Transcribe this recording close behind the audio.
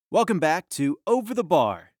Welcome back to Over the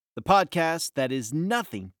Bar, the podcast that is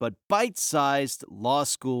nothing but bite-sized law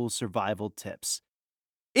school survival tips.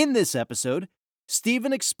 In this episode,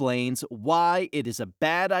 Stephen explains why it is a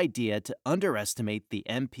bad idea to underestimate the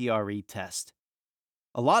MPRE test.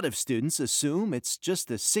 A lot of students assume it's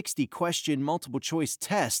just a 60-question multiple-choice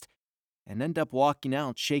test and end up walking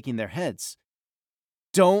out shaking their heads.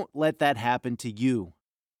 Don't let that happen to you.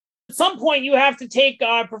 At some point, you have to take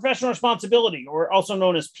professional responsibility, or also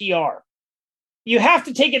known as PR. You have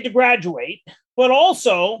to take it to graduate, but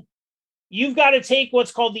also you've got to take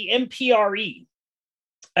what's called the MPRE.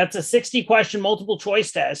 That's a 60-question multiple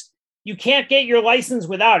choice test. You can't get your license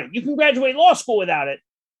without it. You can graduate law school without it,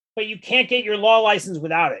 but you can't get your law license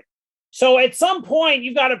without it. So at some point,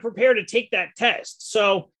 you've got to prepare to take that test.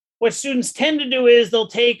 So what students tend to do is they'll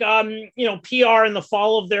take PR in the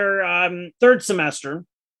fall of their third semester.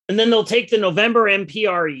 And then they'll take the November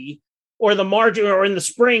MPRE, or the March, or in the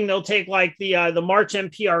spring, they'll take like the March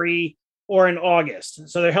MPRE, or in August.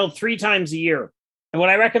 So they're held 3 times a year. And what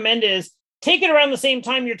I recommend is take it around the same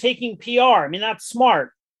time you're taking PR. I mean, that's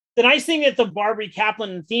smart. The nice thing that the Barbary, Kaplan,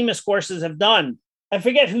 and Themis courses have done, I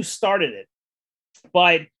forget who started it,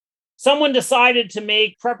 but someone decided to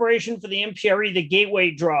make preparation for the MPRE the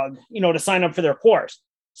gateway drug, to sign up for their course.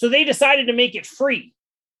 So they decided to make it free.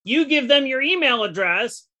 You give them your email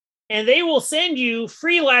address, and they will send you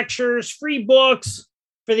free lectures, free books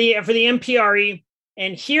for the MPRE.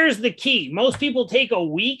 And here's the key. Most people take a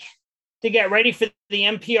week to get ready for the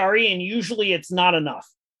MPRE, and usually it's not enough.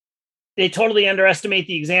 They totally underestimate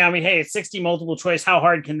the exam. I mean, hey, it's 60 multiple choice. How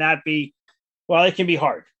hard can that be? Well, it can be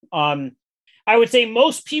hard. I would say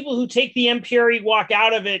most people who take the MPRE walk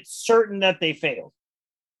out of it certain that they failed.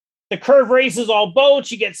 The curve raises all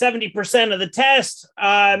boats. You get 70% of the test.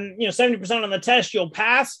 70% on the test, you'll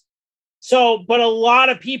pass. So, but a lot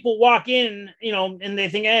of people walk in, and they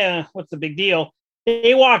think, what's the big deal?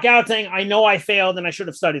 They walk out saying, I know I failed and I should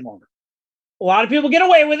have studied longer. A lot of people get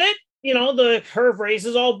away with it. The curve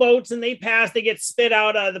raises all boats and they pass. They get spit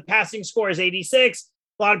out. The passing score is 86.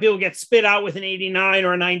 A lot of people get spit out with an 89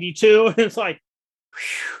 or a 92. And it's like,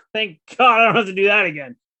 whew, thank God I don't have to do that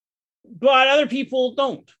again. But other people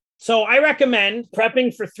don't. So I recommend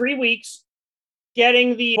prepping for 3 weeks,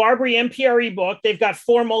 getting the Barbary MPRE book. They've got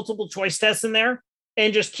 4 multiple choice tests in there,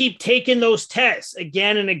 and just keep taking those tests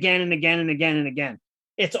again and again and again and again and again.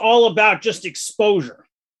 It's all about just exposure.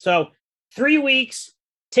 So 3 weeks,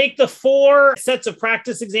 take the 4 sets of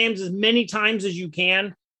practice exams as many times as you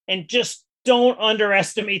can, and just don't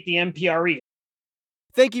underestimate the MPRE.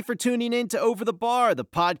 Thank you for tuning in to Over the Bar, the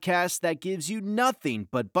podcast that gives you nothing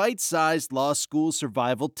but bite-sized law school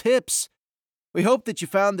survival tips. We hope that you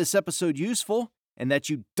found this episode useful and that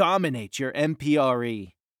you dominate your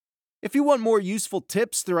MPRE. If you want more useful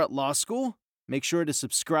tips throughout law school, make sure to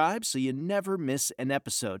subscribe so you never miss an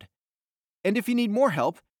episode. And if you need more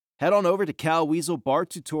help, head on over to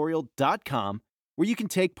calweaselbartutorial.com, where you can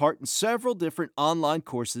take part in several different online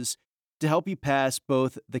courses to help you pass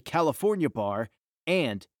both the California Bar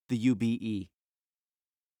and the UBE.